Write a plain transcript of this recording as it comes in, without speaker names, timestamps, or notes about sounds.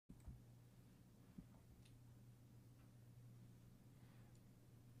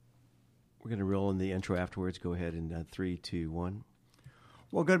going to roll in the intro afterwards. Go ahead in 3, 2, 1.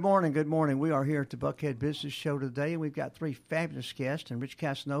 Well, good morning. Good morning. We are here at the Buckhead Business Show today, and we've got three fabulous guests, and Rich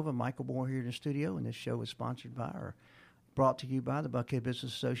Casanova, Michael Moore here in the studio, and this show is sponsored by or brought to you by the Buckhead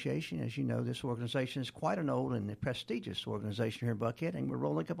Business Association. As you know, this organization is quite an old and prestigious organization here in Buckhead, and we're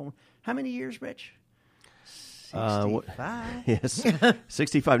rolling up on how many years, Rich? 65. Yes,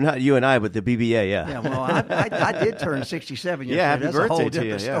 65. Not you and I, but the BBA. Yeah. Well, I did turn 67 yesterday. Yeah, happy That's birthday a whole to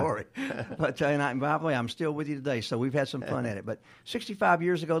you, different story. But and by the way, I'm still with you today, so we've had some fun at it. But 65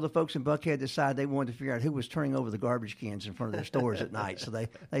 years ago, the folks in Buckhead decided they wanted to figure out who was turning over the garbage cans in front of their stores at night. So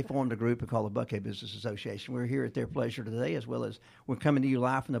they formed a group called the Buckhead Business Association. We're here at their pleasure today, as well as we're coming to you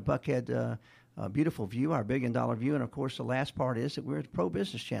live from the Buckhead beautiful view, our $1 billion view. And, of course, the last part is that we're a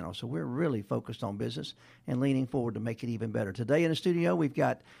pro-business channel, so we're really focused on business and leaning forward to make it even better. Today in the studio, we've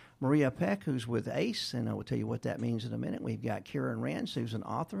got Maria Peck, who's with ACE, and I will tell you what that means in a minute. We've got Karen Rance, who's an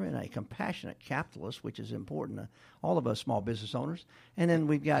author and a compassionate capitalist, which is important to all of us small business owners. And then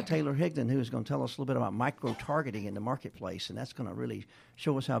we've got Taylor Higdon, who's going to tell us a little bit about micro-targeting in the marketplace, and that's going to really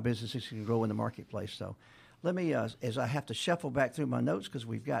show us how businesses can grow in the marketplace. So let me, as I have to shuffle back through my notes because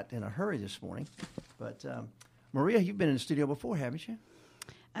we've got in a hurry this morning. But Maria, you've been in the studio before, haven't you?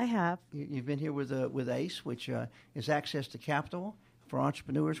 I have. You've been here with ACE, which is Access to Capital for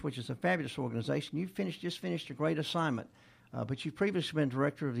Entrepreneurs, which is a fabulous organization. You just finished a great assignment, but you've previously been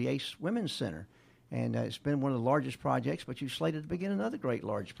director of the ACE Women's Center, and it's been one of the largest projects. But you've slated to begin another great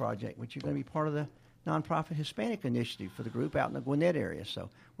large project, which you're going to be part of the nonprofit Hispanic initiative for the group out in the Gwinnett area.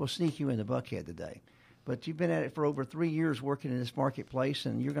 So we'll sneak you into Buckhead today. But you've been at it for over 3 years working in this marketplace,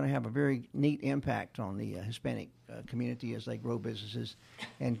 and you're going to have a very neat impact on the Hispanic community as they grow businesses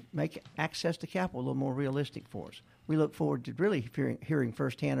and make access to capital a little more realistic for us. We look forward to really hearing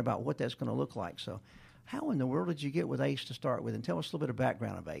firsthand about what that's going to look like. So how in the world did you get with ACE to start with? And tell us a little bit of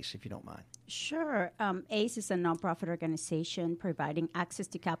background of ACE, if you don't mind. Sure. ACE is a nonprofit organization providing access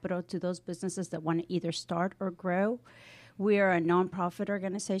to capital to those businesses that want to either start or grow. We are a nonprofit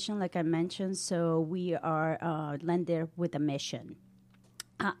organization, like I mentioned, so we are lender with a mission.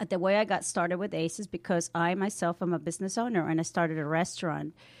 The way I got started with ACE is because I myself am a business owner, and I started a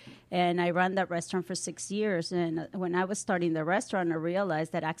restaurant. And I ran that restaurant for 6 years. And when I was starting the restaurant, I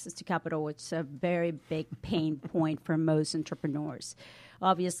realized that access to capital was a very big pain point for most entrepreneurs.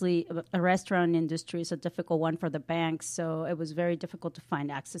 Obviously, a restaurant industry is a difficult one for the banks, so it was very difficult to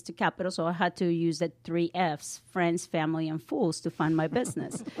find access to capital. So I had to use the 3 Fs, friends, family, and fools, to fund my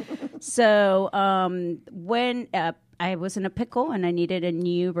business. So when I was in a pickle and I needed a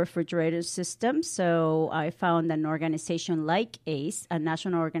new refrigerator system, so I found an organization like ACE, a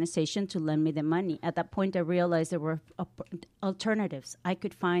national organization, to lend me the money. At that point, I realized there were alternatives. I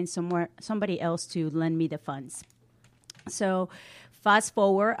could find somebody else to lend me the funds. So fast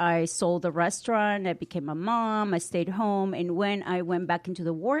forward, I sold the restaurant, I became a mom, I stayed home, and when I went back into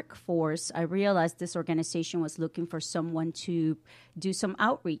the workforce, I realized this organization was looking for someone to do some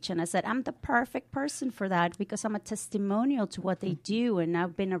outreach. And I said, I'm the perfect person for that because I'm a testimonial to what they do, and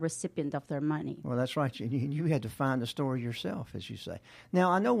I've been a recipient of their money. Well, that's right. You had to find the story yourself, as you say.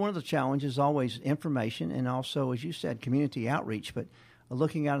 Now, I know one of the challenges is always information and also, as you said, community outreach, but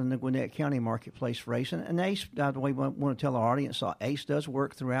looking out in the Gwinnett County marketplace for ACE. And ACE, by the way, we want to tell our audience, ACE does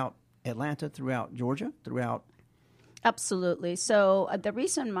work throughout Atlanta, throughout Georgia, throughout... Absolutely. So the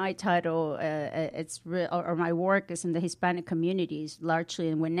reason my title, or my work is in the Hispanic communities, largely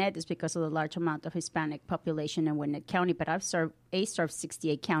in Gwinnett, is because of the large amount of Hispanic population in Gwinnett County. But ACE serves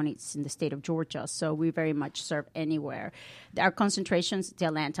 68 counties in the state of Georgia, so we very much serve anywhere. Our concentration is the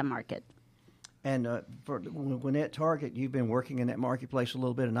Atlanta market. And for the Gwinnett target, you've been working in that marketplace a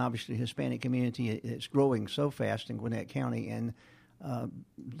little bit, and obviously the Hispanic community is growing so fast in Gwinnett County, and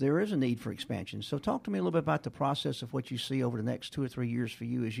there is a need for expansion. So talk to me a little bit about the process of what you see over the next 2 or 3 years for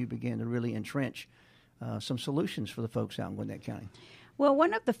you as you begin to really entrench some solutions for the folks out in Gwinnett County. Well,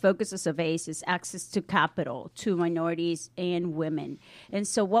 one of the focuses of ACE is access to capital to minorities and women. And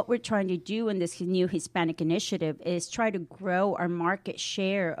so what we're trying to do in this new Hispanic initiative is try to grow our market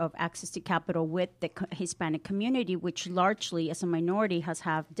share of access to capital with the Hispanic community, which largely, as a minority, has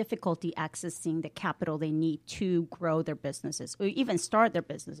had difficulty accessing the capital they need to grow their businesses or even start their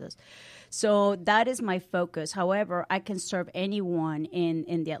businesses. So that is my focus. However, I can serve anyone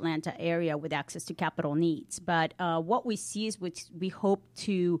in the Atlanta area with access to capital needs. But what we see is we hope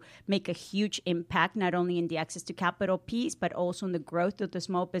to make a huge impact, not only in the access to capital piece, but also in the growth of the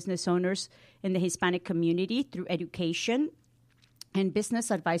small business owners in the Hispanic community through education and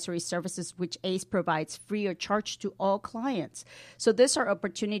business advisory services, which ACE provides free of charge to all clients. So these are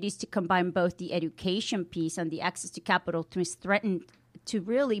opportunities to combine both the education piece and the access to capital to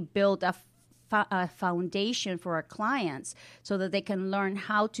really build a a foundation for our clients so that they can learn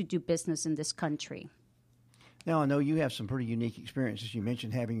how to do business in this country. Now, I know you have some pretty unique experiences. You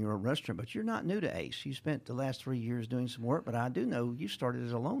mentioned having your own restaurant, but you're not new to ACE. You spent the last 3 years doing some work, but I do know you started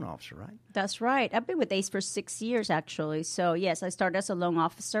as a loan officer, right? That's right. I've been with ACE for 6 years, actually. So, yes, I started as a loan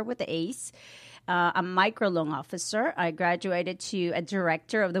officer with the ACE. A microloan officer. I graduated to a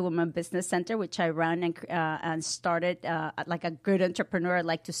director of the Women Business Center, which I run and started like a good entrepreneur. I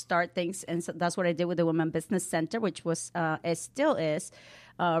like to start things, and so that's what I did with the Women Business Center, which was still is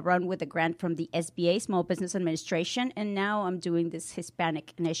run with a grant from the SBA, Small Business Administration, and now I'm doing this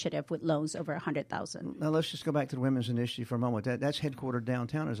Hispanic initiative with loans over $100,000. Now let's just go back to the Women's Initiative for a moment. That's headquartered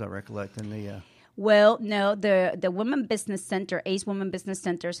downtown, as I recollect, in the. Well, no, the Women Business Center, ACE Women Business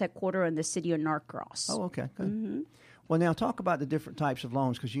Center, is headquartered in the city of Norcross. Oh, okay, good. Mm-hmm. Well, now talk about the different types of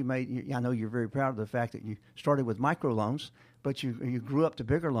loans, because I know you're very proud of the fact that you started with microloans, but you grew up to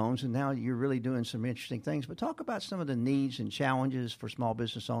bigger loans, and now you're really doing some interesting things. But talk about some of the needs and challenges for small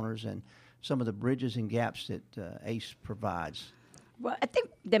business owners and some of the bridges and gaps that ACE provides. Well, I think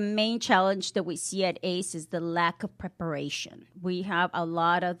the main challenge that we see at ACE is the lack of preparation. We have a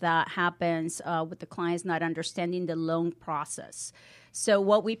lot of that happens with the clients not understanding the loan process. So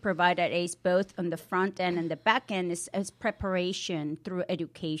what we provide at ACE, both on the front end and the back end, is preparation through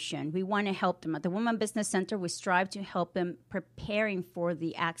education. We want to help them. At the Women Business Center, we strive to help them preparing for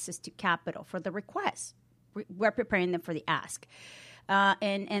the access to capital, for the request. We're preparing them for the ask.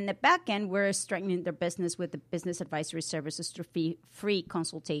 And the back end, we're strengthening their business with the business advisory services through free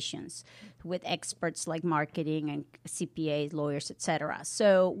consultations with experts like marketing and CPAs, lawyers, etc.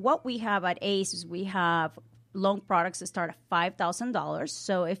 So what we have at ACE is we have loan products that start at $5,000.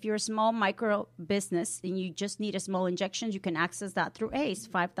 So if you're a small micro business and you just need a small injection, you can access that through ACE,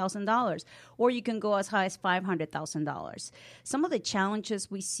 $5,000. Or you can go as high as $500,000. Some of the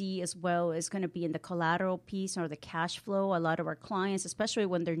challenges we see as well is going to be in the collateral piece or the cash flow. A lot of our clients, especially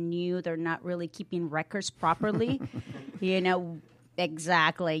when they're new, they're not really keeping records properly.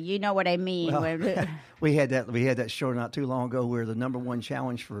 Exactly. You know what I mean. Well, we had that show not too long ago where the number one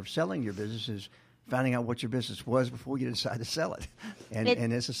challenge for selling your business is finding out what your business was before you decide to sell it. And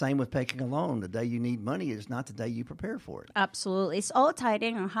it's the same with taking a loan. The day you need money is not the day you prepare for it. Absolutely. It's all tied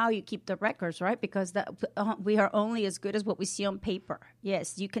in on how you keep the records, right? Because we are only as good as what we see on paper.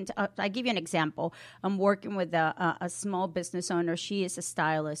 Yes, you can. I'll give you an example. I'm working with a small business owner. She is a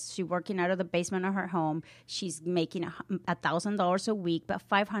stylist. She's working out of the basement of her home. She's making $1,000 a week, but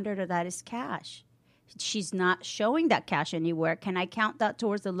 $500 of that is cash. She's not showing that cash anywhere. Can I count that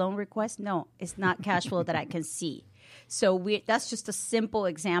towards the loan request? No, it's not cash flow that I can see. So that's just a simple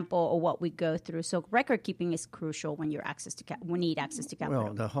example of what we go through. So record keeping is crucial when you're need access to capital.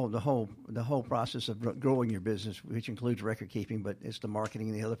 Well, the whole process of growing your business, which includes record keeping, but it's the marketing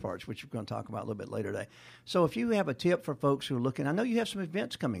and the other parts, which we're going to talk about a little bit later today. So if you have a tip for folks who are looking, I know you have some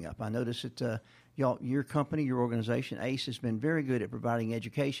events coming up. I noticed that your company, your organization, ACE, has been very good at providing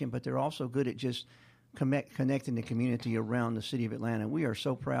education, but they're also good at just connecting the community around the city of Atlanta. We are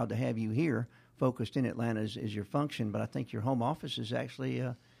so proud to have you here, focused in Atlanta as your function, but I think your home office is actually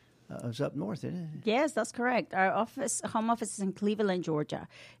is up north, isn't it? Yes, that's correct. Our home office is in Cleveland, Georgia.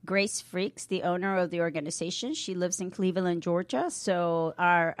 Grace Freaks, the owner of the organization, she lives in Cleveland, Georgia. So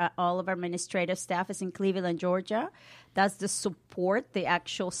all of our administrative staff is in Cleveland, Georgia. That's the support, the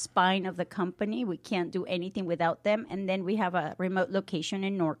actual spine of the company. We can't do anything without them. And then we have a remote location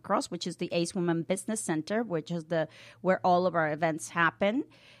in Norcross, which is the ACE Women Business Center, which is where all of our events happen.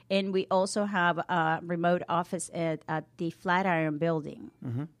 And we also have a remote office at the Flatiron Building.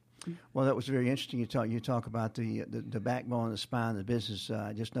 Mm-hmm. Well, that was very interesting. You talk about the backbone, the spine of the business.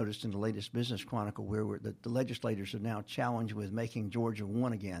 I just noticed in the latest Business Chronicle where the legislators are now challenged with making Georgia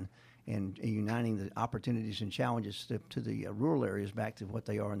one again and uniting the opportunities and challenges to the rural areas back to what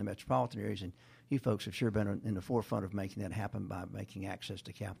they are in the metropolitan areas. And you folks have sure been in the forefront of making that happen by making access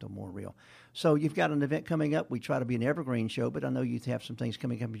to capital more real. So you've got an event coming up. We try to be an evergreen show, but I know you have some things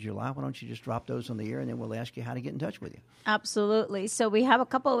coming up in July. Why don't you just drop those on the air, and then we'll ask you how to get in touch with you. Absolutely. So we have a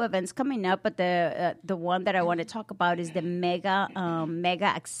couple of events coming up, but the one that I want to talk about is the Mega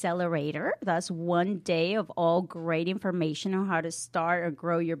Accelerator. That's one day of all great information on how to start or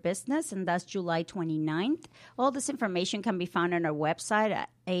grow your business, and that's July 29th. All this information can be found on our website at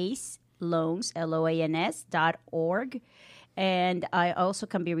ACELoans.org. And I also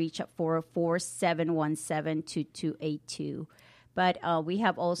can be reached at 404-717-2282. But we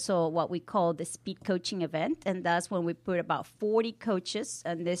have also what we call the speed coaching event, and that's when we put about 40 coaches,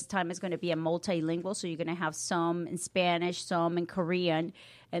 and this time it's going to be a multilingual, so you're going to have some in Spanish, some in Korean,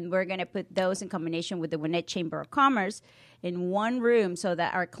 and we're going to put those in combination with the Gwinnett Chamber of Commerce in one room so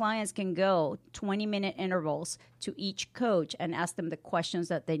that our clients can go 20-minute intervals to each coach and ask them the questions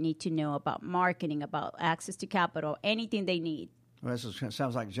that they need to know about marketing, about access to capital, anything they need. Well, this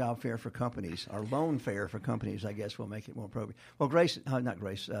sounds like job fair for companies, or loan fair for companies, I guess. We'll make it more appropriate. Well,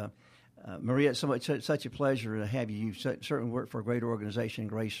 Maria, it's such a pleasure to have you. You've certainly worked for a great organization.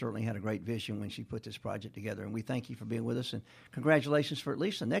 Grace certainly had a great vision when she put this project together, and we thank you for being with us, and congratulations for at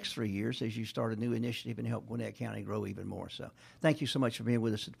least the next 3 years as you start a new initiative and help Gwinnett County grow even more. So thank you so much for being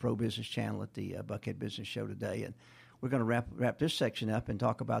with us at the Pro Business Channel at the Buckhead Business Show today, and we're going to wrap this section up and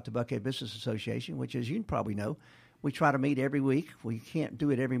talk about the Buckhead Business Association, which, as you probably know, we try to meet every week. We can't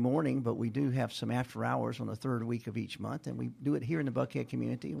do it every morning, but we do have some after hours on the third week of each month, and we do it here in the Buckhead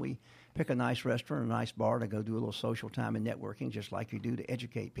community. We pick a nice restaurant, a nice bar to go do a little social time and networking, just like you do to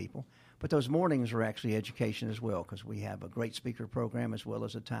educate people. But those mornings are actually education as well, because we have a great speaker program as well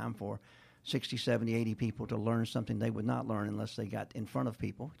as a time for 60, 70, 80 people to learn something they would not learn unless they got in front of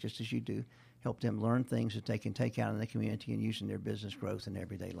people, just as you do. Help them learn things that they can take out in the community and use in their business growth and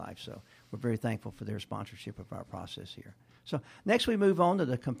everyday life. So we're very thankful for their sponsorship of our process here. So next we move on to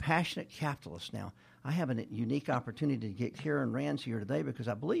the compassionate capitalist. Now, I have a unique opportunity to get Karen Rands here today because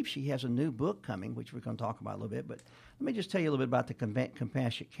I believe she has a new book coming, which we're going to talk about a little bit. But let me just tell you a little bit about the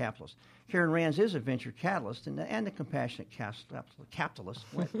compassionate capitalist. Karen Rands is a venture catalyst and the compassionate capitalist,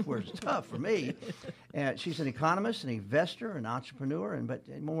 where it's tough for me. She's an economist, an investor, an entrepreneur, but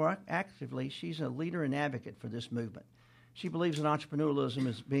more actively, she's a leader and advocate for this movement. She believes in entrepreneurialism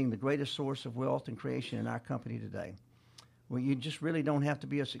as being the greatest source of wealth and creation in our company today. Well, you just really don't have to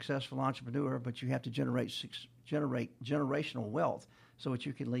be a successful entrepreneur, but you have to generate generational wealth so that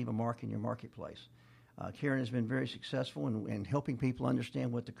you can leave a mark in your marketplace. Karen has been very successful in helping people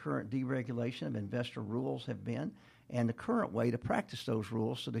understand what the current deregulation of investor rules have been and the current way to practice those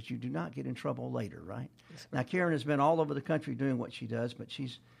rules so that you do not get in trouble later, right? Now, Karen has been all over the country doing what she does, but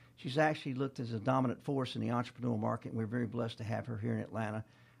she's actually looked as a dominant force in the entrepreneurial market, and we're very blessed to have her here in Atlanta.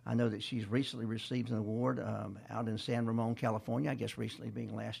 I know that she's recently received an award out in San Ramon, California. I guess recently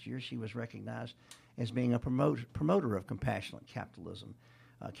being last year, she was recognized as being a promoter of compassionate capitalism.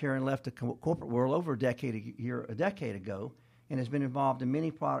 Karen left the corporate world over a decade ago and has been involved in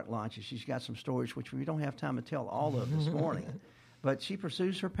many product launches. She's got some stories which we don't have time to tell all of this morning. But she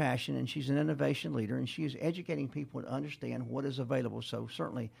pursues her passion, and she's an innovation leader, and she is educating people to understand what is available. So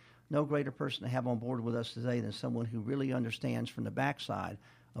certainly no greater person to have on board with us today than someone who really understands from the backside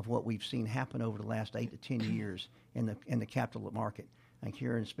of what we've seen happen over the last 8 to 10 years in the capital market. And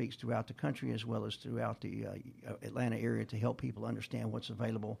Karen speaks throughout the country as well as throughout the Atlanta area to help people understand what's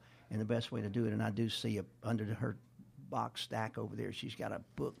available and the best way to do it. And I do see under her box stack over there, she's got a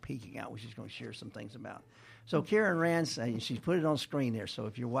book peeking out, which she's going to share some things about. So Karen Rands, she's put it on screen there. So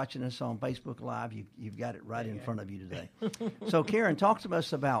if you're watching us on Facebook Live, you've got it right in front of you today. So Karen, talk to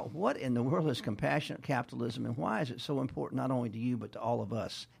us about what in the world is compassionate capitalism and why is it so important not only to you but to all of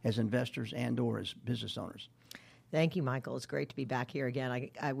us as investors and or as business owners? Thank you, Michael. It's great to be back here again.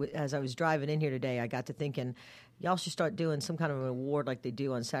 As I was driving in here today, I got to thinking, y'all should start doing some kind of an award like they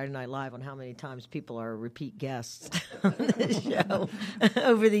do on Saturday Night Live on how many times people are repeat guests on this show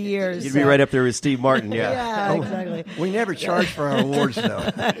over the years. You'd be right up there with Steve Martin, yeah. Yeah, exactly. We never charge for our awards, though.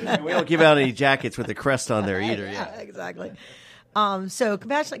 We don't give out any jackets with the crest on there either, yeah. Exactly. So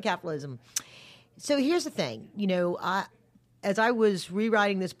compassionate capitalism. So here's the thing. As I was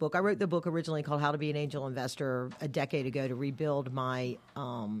rewriting this book, I wrote the book originally called How to Be an Angel Investor a decade ago to rebuild my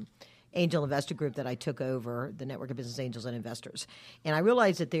angel investor group that I took over, the Network of Business Angels and Investors. And I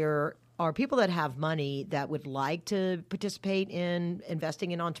realized that there are people that have money that would like to participate in investing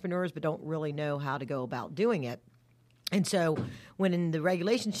in entrepreneurs but don't really know how to go about doing it. And so when the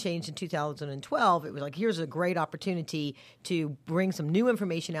regulations changed in 2012, it was like, here's a great opportunity to bring some new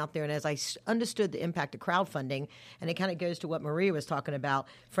information out there. And as I understood the impact of crowdfunding, and it kind of goes to what Maria was talking about,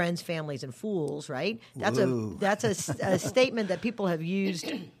 friends, families, and fools, right? That's a statement that people have used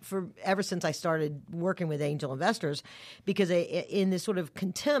for ever since I started working with angel investors, because in this sort of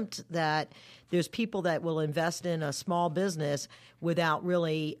contempt that there's people that will invest in a small business without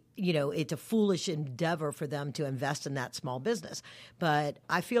really, it's a foolish endeavor for them to invest in that small business. But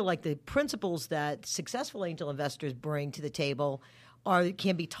I feel like the principles that successful angel investors bring to the table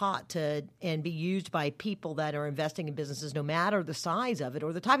can be taught to and be used by people that are investing in businesses, no matter the size of it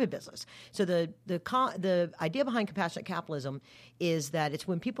or the type of business. So the idea behind compassionate capitalism is that it's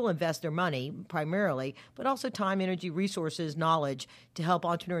when people invest their money primarily, but also time, energy, resources, knowledge to help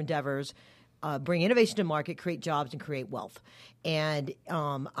entrepreneur endeavors bring innovation to market, create jobs, and create wealth. And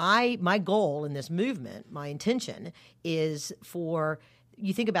my goal in this movement, my intention, is for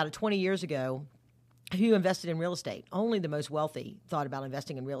you think about it. 20 years ago, who invested in real estate? Only the most wealthy thought about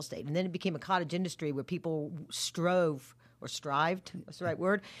investing in real estate. And then it became a cottage industry where people strived, what's the right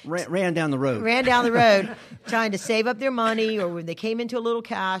word? Ran down the road. Ran down the road trying to save up their money, or when they came into a little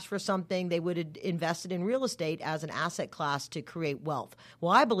cash for something, they would have invested in real estate as an asset class to create wealth.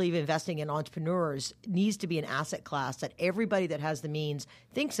 Well, I believe investing in entrepreneurs needs to be an asset class that everybody that has the means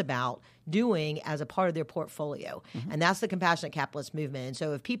thinks about doing as a part of their portfolio. Mm-hmm. And that's the compassionate capitalist movement. And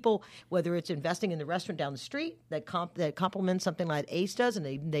so if people, whether it's investing in the restaurant down the street that complements something like Ace does,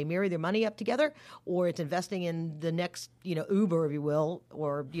 and they marry their money up together, or it's investing in the next, Uber, if you will,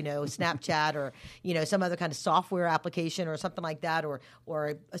 or, Snapchat, or, some other kind of software application or something like that, or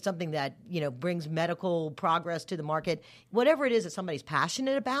something that, brings medical progress to the market, whatever it is that somebody's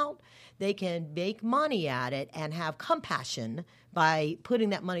passionate about, they can make money at it and have compassion by putting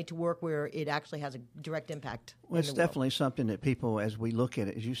that money to work where it actually has a direct impact. Well, it's definitely something that people, as we look at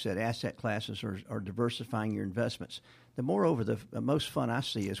it, as you said, asset classes are diversifying your investments. The most fun I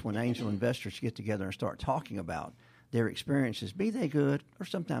see is when angel investors get together and start talking about their experiences, be they good or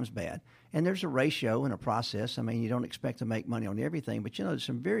sometimes bad. And there's a ratio and a process. I mean, you don't expect to make money on everything, but there's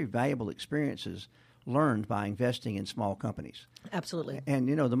some very valuable experiences learned by investing in small companies. Absolutely. And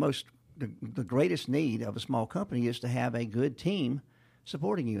the greatest need of a small company is to have a good team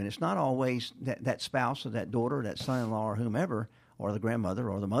supporting you. And it's not always that spouse or that daughter or that son-in-law or whomever, or the grandmother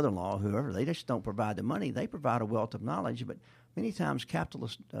or the mother-in-law, or whoever. They just don't provide the money. They provide a wealth of knowledge. But many times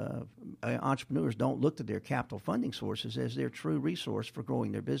capitalist entrepreneurs don't look to their capital funding sources as their true resource for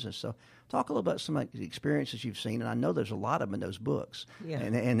growing their business. So talk a little about some of the experiences you've seen. And I know there's a lot of them in those books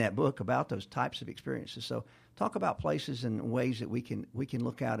and that book about those types of experiences. So talk about places and ways that we can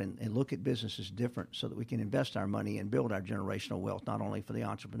look out and look at businesses different so that we can invest our money and build our generational wealth, not only for the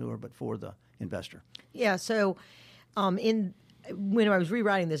entrepreneur but for the investor. Yeah, so when I was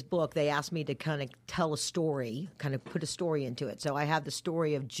rewriting this book, they asked me to kind of tell a story, kind of put a story into it. So I have the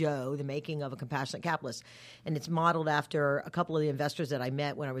story of Joe, the making of a compassionate capitalist, and it's modeled after a couple of the investors that I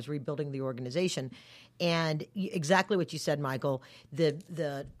met when I was rebuilding the organization. And exactly what you said, Michael,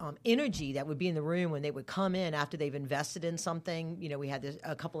 the energy that would be in the room when they would come in after they've invested in something. We had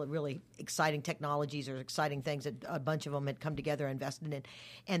a couple of really exciting technologies or exciting things that a bunch of them had come together and invested in.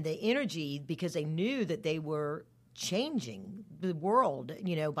 And the energy, because they knew that they were changing the world,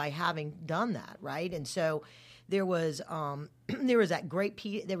 by having done that, right? And so there was that great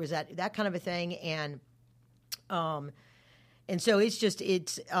piece, there was that kind of a thing, and so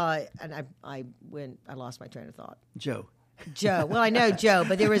and I lost my train of thought. Joe. Well, I know Joe,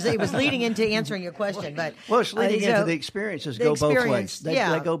 but it was leading into answering your question. But it's leading into the experiences go both ways.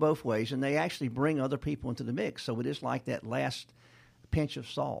 They go both ways, and they actually bring other people into the mix. So it is like that last pinch of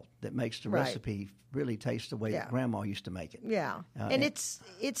salt that makes the recipe really taste the way that Grandma used to make it. Yeah, and it's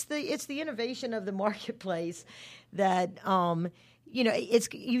the innovation of the marketplace that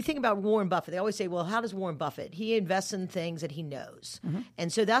you think about Warren Buffett. They always say, well, how does Warren Buffett? He invests in things that he knows,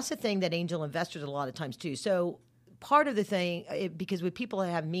 and so that's the thing that angel investors a lot of times do. So part of the thing, because with people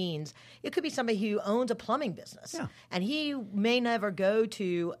that have means, it could be somebody who owns a plumbing business. Yeah. And he may never go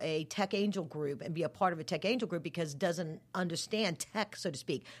to a tech angel group and be a part of a tech angel group because doesn't understand tech, so to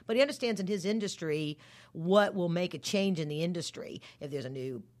speak. But he understands in his industry what will make a change in the industry. If there's a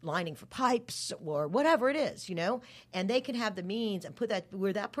new lining for pipes or whatever it is, and they can have the means and put that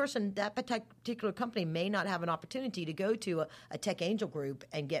where that person, that particular company may not have an opportunity to go to a tech angel group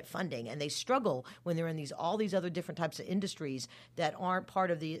and get funding. And they struggle when they're in all these other different types of industries that aren't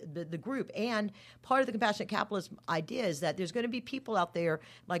part of the group. And part of the compassionate capitalism idea is that there's going to be people out there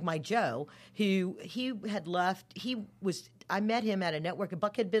like my Joe, who he had left. I met him at a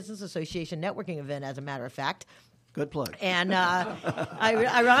Buckhead Business Association networking event, as a matter of fact. Good plug. And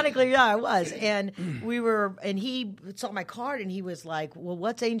ironically, I was. And he saw my card and he was like, well,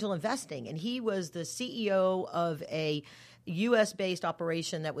 what's angel investing? And he was the CEO of a U.S.-based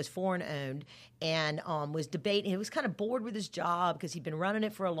operation that was foreign-owned and was debating. He was kind of bored with his job because he'd been running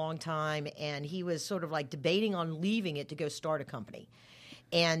it for a long time, and he was sort of like debating on leaving it to go start a company.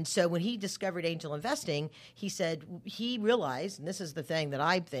 And so when he discovered angel investing, he said he realized, and this is the thing that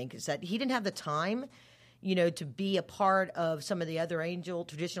I think, is that he didn't have the time. to be a part of some of the other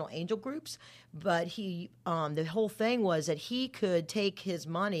traditional angel groups. But the whole thing was that he could take his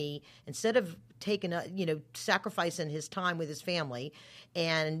money instead of sacrificing his time with his family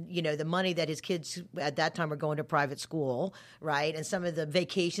and, the money that his kids at that time were going to private school, right? And some of the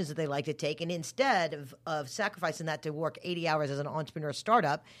vacations that they like to take. And instead of sacrificing that to work 80 hours as an entrepreneur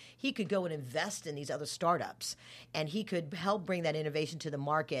startup, he could go and invest in these other startups. And he could help bring that innovation to the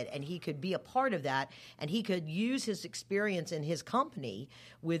market. And he could be a part of that. And he could use his experience in his company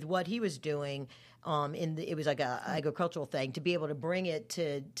with what he was doing. It was like a agricultural thing to be able to bring it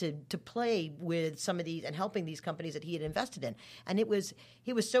to play with some of these and helping these companies that he had invested in, and it was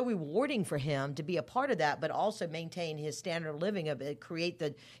so rewarding for him to be a part of that, but also maintain his standard of living of it, create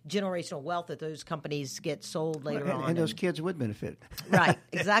the generational wealth that those companies get sold later on, and those kids would benefit. Right,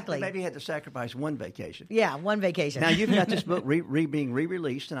 exactly. Maybe he had to sacrifice one vacation. Yeah, one vacation. Now you've got this book being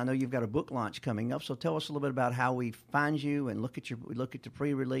re-released, and I know you've got a book launch coming up. So tell us a little bit about how we find you and look at the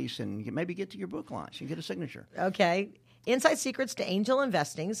pre-release and maybe get to your book launch and get a signature. Okay. Inside Secrets to Angel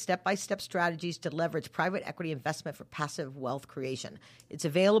Investing, Step-by-Step Strategies to Leverage Private Equity Investment for Passive Wealth Creation. It's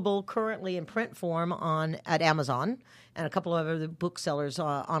available currently in print form at Amazon, and a couple of other booksellers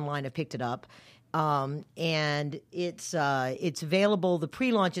online have picked it up. And it's available. The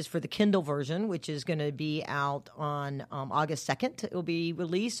pre-launch is for the Kindle version, which is going to be out on August 2nd. It will be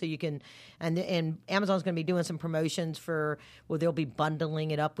released, so you can, and Amazon's going to be doing some promotions they'll be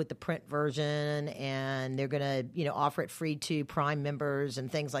bundling it up with the print version, and they're going to offer it free to Prime members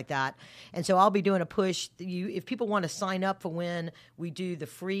and things like that. And so I'll be doing a push. If people want to sign up for when we do the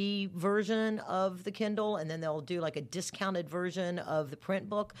free version of the Kindle, and then they'll do like a discounted version of the print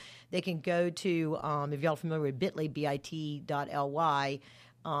book, they can go to if y'all are familiar with bit.ly, bit.ly,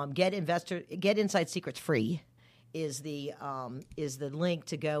 get Inside Secrets free is the link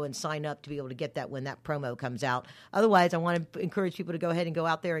to go and sign up to be able to get that when that promo comes out. Otherwise, I want to encourage people to go ahead and go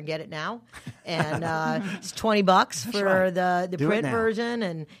out there and get it now. And it's $20 for the print version,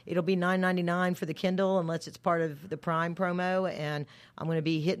 and it'll be $9.99 for the Kindle unless it's part of the Prime promo. And I'm going to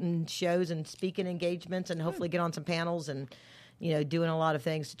be hitting shows and speaking engagements and hopefully get on some panels and doing a lot of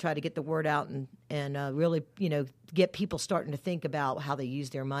things to try to get the word out and really, get people starting to think about how they use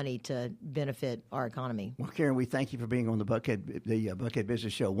their money to benefit our economy. Well, Karen, we thank you for being on the Buckhead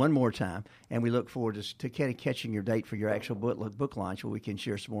Business Show one more time, and we look forward to catching your date for your actual book launch where we can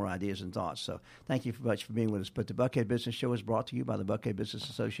share some more ideas and thoughts. So thank you much for being with us. But the Buckhead Business Show is brought to you by the Buckhead Business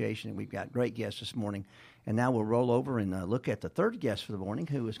Association, and we've got great guests this morning. And now we'll roll over and look at the third guest for the morning,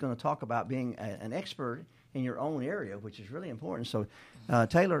 who is going to talk about being an expert in your own area, which is really important. So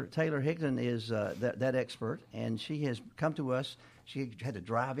Taylor Higdon is that expert, and she has come to us. She had to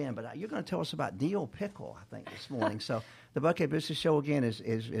drive in, but you're going to tell us about Dill Pickle, I think, this morning. So the Buckhead Business Show, again,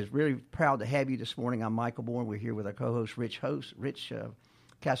 is really proud to have you this morning. I'm Michael Bourne. We're here with our co-host, Rich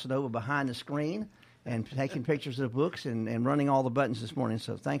Casanova, behind the screen and taking pictures of the books and running all the buttons this morning.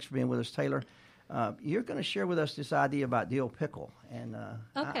 So thanks for being with us, Taylor. You're going to share with us this idea about Dill Pickle, and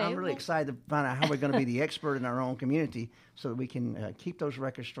I'm really excited to find out how we're going to be the expert in our own community so that we can keep those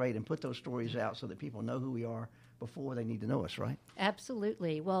records straight and put those stories out so that people know who we are before they need to know us, right?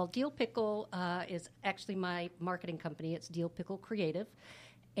 Absolutely. Well, Dill Pickle is actually my marketing company. It's Dill Pickle Creative,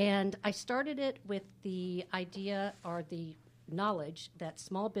 and I started it with the idea or the knowledge that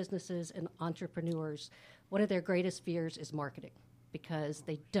small businesses and entrepreneurs, one of their greatest fears is marketing, because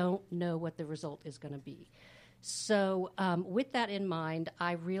they don't know what the result is going to be. So with that in mind,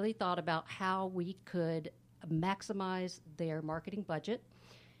 I really thought about how we could maximize their marketing budget.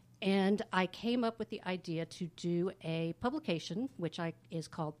 And I came up with the idea to do a publication, which is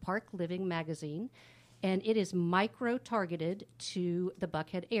called Park Living Magazine. And it is micro-targeted to the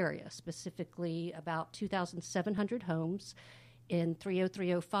Buckhead area, specifically about 2,700 homes in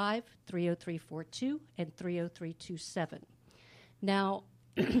 30305, 30342, and 30327. Now,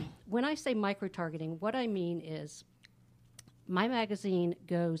 when I say micro-targeting, what I mean is my magazine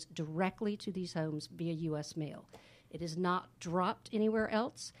goes directly to these homes via U.S. mail. It is not dropped anywhere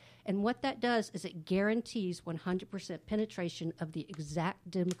else. And what that does is it guarantees 100% penetration of the exact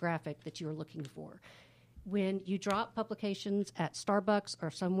demographic that you're looking for. When you drop publications at Starbucks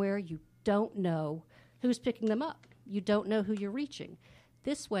or somewhere, you don't know who's picking them up. You don't know who you're reaching.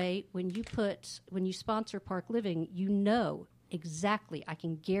 This way, when you sponsor Park Living, you know exactly, I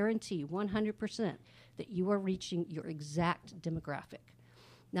can guarantee 100% that you are reaching your exact demographic.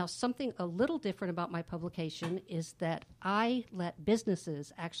 Now, something a little different about my publication is that I let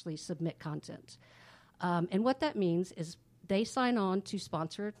businesses actually submit content. And what that means is they sign on to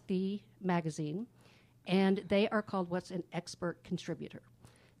sponsor the magazine, and they are called what's an expert contributor.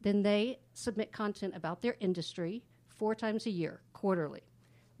 then they submit content about their industry 4 times a year, quarterly.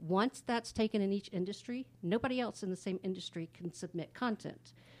 Once that's taken in each industry, nobody else in the same industry can submit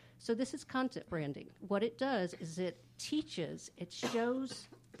content. So this is content branding. What it does is it shows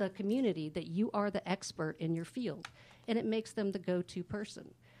the community that you are the expert in your field, and it makes them the go-to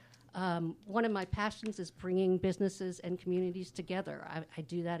person. One of my passions is bringing businesses and communities together. I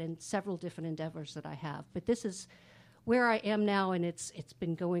do that in several different endeavors that I have. But this is where I am now, and it's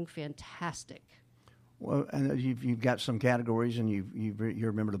been going fantastic. Well, and you've got some categories, and you're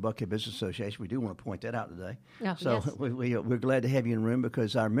a member of the Buckhead Business Association. We do want to point that out today. Oh, so yes. we're glad to have you in the room,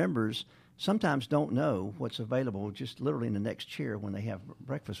 because our members sometimes don't know what's available just literally in the next chair when they have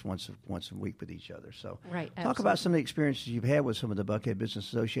breakfast once a week with each other. So Right, talk about some of the experiences you've had with some of the Buckhead Business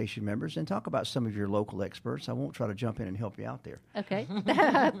Association members, and talk about some of your local experts. I won't try to jump in and help you out there. Okay.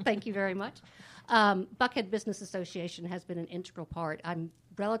 Thank you very much. Buckhead Business Association has been an integral part. I'm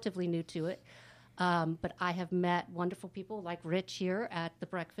relatively new to it. But I have met wonderful people like Rich here at the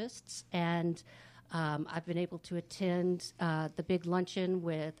breakfasts, and I've been able to attend the big luncheon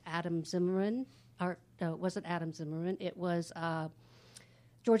with Adam Zimmerman. Or no, it wasn't Adam Zimmerman. It was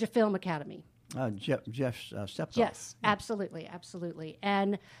Georgia Film Academy. Jeff Steptoe. Yes, absolutely.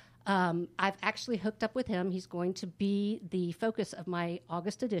 And I've actually hooked up with him. He's going to be the focus of my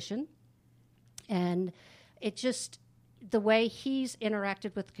August edition. And it just... the way he's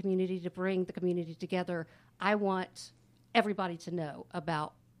interacted with the community to bring the community together, I want everybody to know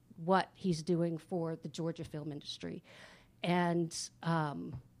about what he's doing for the Georgia film industry. And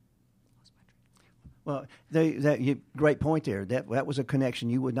well, great point there. That was a connection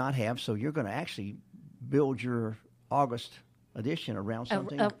you would not have. So you're going to actually build your August edition around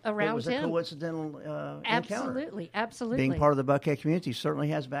something around was him. A coincidental encounter. Absolutely. Being part of the Buckhead community certainly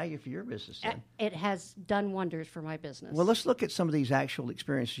has value for your business. It has done wonders for my business. Well, let's look at some of these actual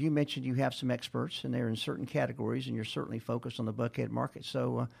experiences. You mentioned you have some experts, and they're in certain categories, and you're certainly focused on the Buckhead market.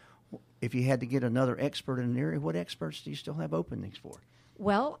 So if you had to get another expert in an area, what experts do you still have openings for?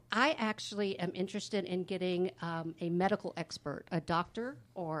 Well, I actually am interested in getting a medical expert, a doctor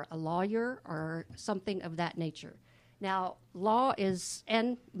or a lawyer or something of that nature. Now, law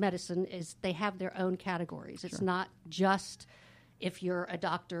and medicine they have their own categories. It's not just if you're a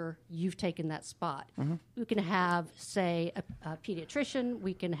doctor, you've taken that spot. Mm-hmm. We can have, say, a pediatrician.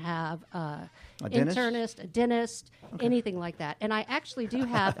 We can have an internist, a dentist, anything like that. And I actually do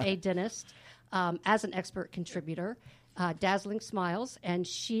have a dentist as an expert contributor, Dazzling Smiles, and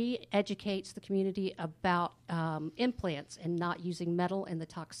she educates the community about implants and not using metal and the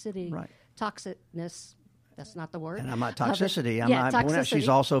toxicness. That's not the word. And I'm not toxicity. Toxicity. She's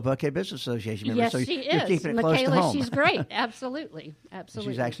also a Buckhead Business Association member. Yes, so she you're is. keeping it Michaela, close to home. She's great. Absolutely.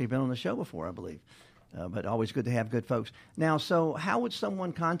 She's actually been on the show before, I believe. But always good to have good folks. Now, so how would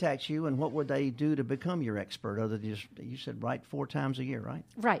someone contact you, and what would they do to become your expert? Other than just, you said, write 4 times a year, right?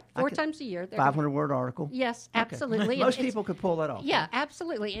 Right, 4 times a year. 500-word article? Yes, absolutely. Most people could pull that off. Yeah,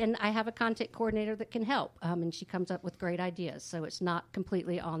 absolutely. And I have a content coordinator that can help, and she comes up with great ideas, so it's not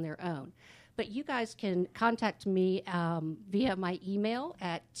completely on their own. But you guys can contact me via my email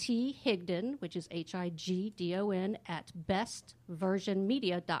at thigdon, which is HIGDON, at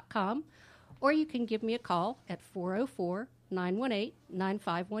bestversionmedia.com. Or you can give me a call at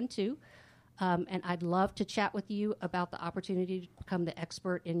 404-918-9512. And I'd love to chat with you about the opportunity to become the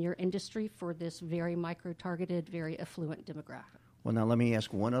expert in your industry for this very micro-targeted, very affluent demographic. Well, now let me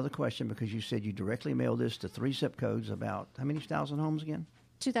ask one other question, because you said you directly mailed this to 3 zip codes, about how many thousand homes again?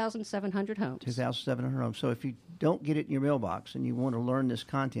 2,700 homes. 2,700 homes. So if you don't get it in your mailbox and you want to learn this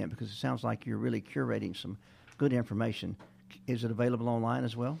content, because it sounds like you're really curating some good information, is it available online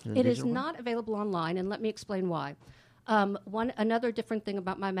as well? It is not available online, and let me explain why. Another different thing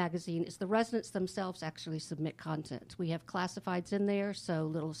about my magazine is the residents themselves actually submit content. We have classifieds in there, so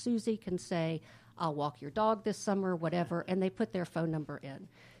little Susie can say, I'll walk your dog this summer, whatever, and they put their phone number in.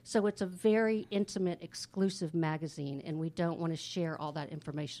 So it's a very intimate, exclusive magazine, and we don't want to share all that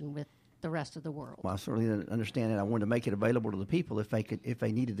information with the rest of the world. Well, I certainly understand that. I wanted to make it available to the people if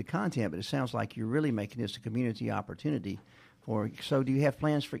they needed the content, but it sounds like you're really making this a community opportunity. So do you have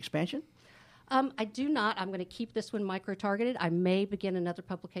plans for expansion? I do not. I'm going to keep this one micro-targeted. I may begin another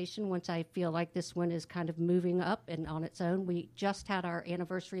publication once I feel like this one is kind of moving up and on its own. We just had our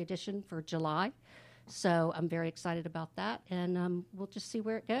anniversary edition for July, so I'm very excited about that, and we'll just see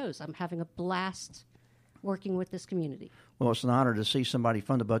where it goes. I'm having a blast working with this community. Well, it's an honor to see somebody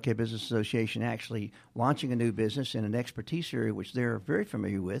from the Buckhead Business Association actually launching a new business in an expertise area which they're very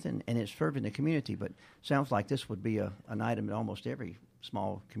familiar with, and it's serving the community. But sounds like this would be an item that almost every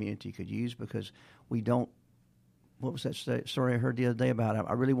small community could use, because we don't what was that story I heard the other day about?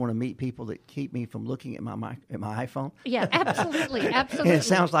 I really want to meet people that keep me from looking at my iPhone. Yeah, absolutely, absolutely. And it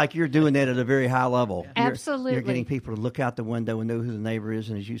sounds like you're doing that at a very high level. Absolutely. You're getting people to look out the window and know who the neighbor is.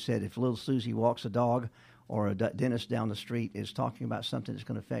 And as you said, if little Susie walks a dog or a dentist down the street is talking about something that's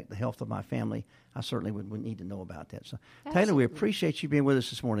going to affect the health of my family, I certainly would need to know about that. So, Taylor, we appreciate you being with us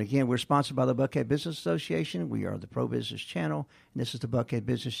this morning. Again, we're sponsored by the Buckhead Business Association. We are the Pro Business Channel, and this is the Buckhead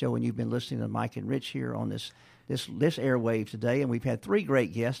Business Show, and you've been listening to Mike and Rich here on this airwave today, and we've had 3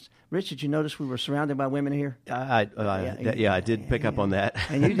 great guests. Rich, did you notice we were surrounded by women here? I did pick up on that.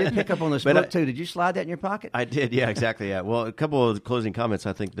 And you did pick up on this book, too. Did you slide that in your pocket? I did, yeah, exactly, yeah. Well, a couple of closing comments.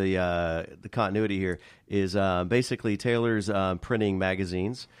 I think the continuity here is basically Taylor's printing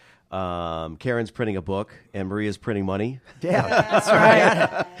magazines, Karen's printing a book, and Maria's printing money. Yeah, that's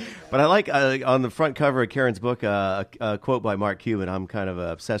right. But I like on the front cover of Karen's book a quote by Mark Cuban. I'm kind of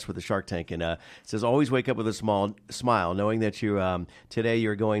obsessed with the Shark Tank, and it says, "Always wake up with a smile, knowing that you today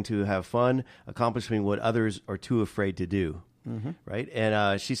you're going to have fun, accomplishing what others are too afraid to do." Mm-hmm. Right,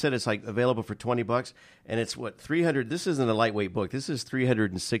 and she said it's like available for $20, and it's what 300. This isn't a lightweight book. This is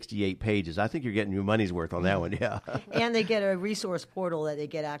 368 pages. I think you're getting your money's worth on that one. Yeah, and they get a resource portal that they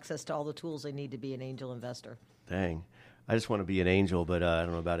get access to all the tools they need to be an angel investor. Dang. I just want to be an angel, but I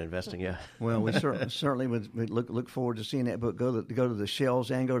don't know about investing yet. Well, we certainly would look forward to seeing that book go to the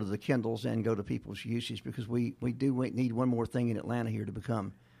shelves and go to the Kindles and go to people's usage, because we need one more thing in Atlanta here to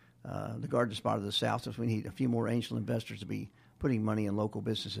become the garden spot of the South. So we need a few more angel investors to be putting money in local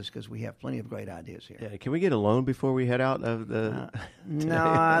businesses, because we have plenty of great ideas here. Yeah, can we get a loan before we head out of the? No,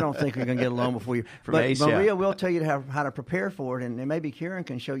 I don't think we're going to get a loan before you. But Maria will tell you how to prepare for it, and maybe Karen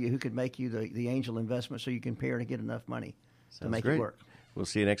can show you who could make you the angel investment so you can prepare to get enough money to make it work. We'll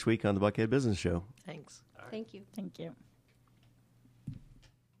see you next week on the Buckhead Business Show. Thanks. Thank you. Thank you.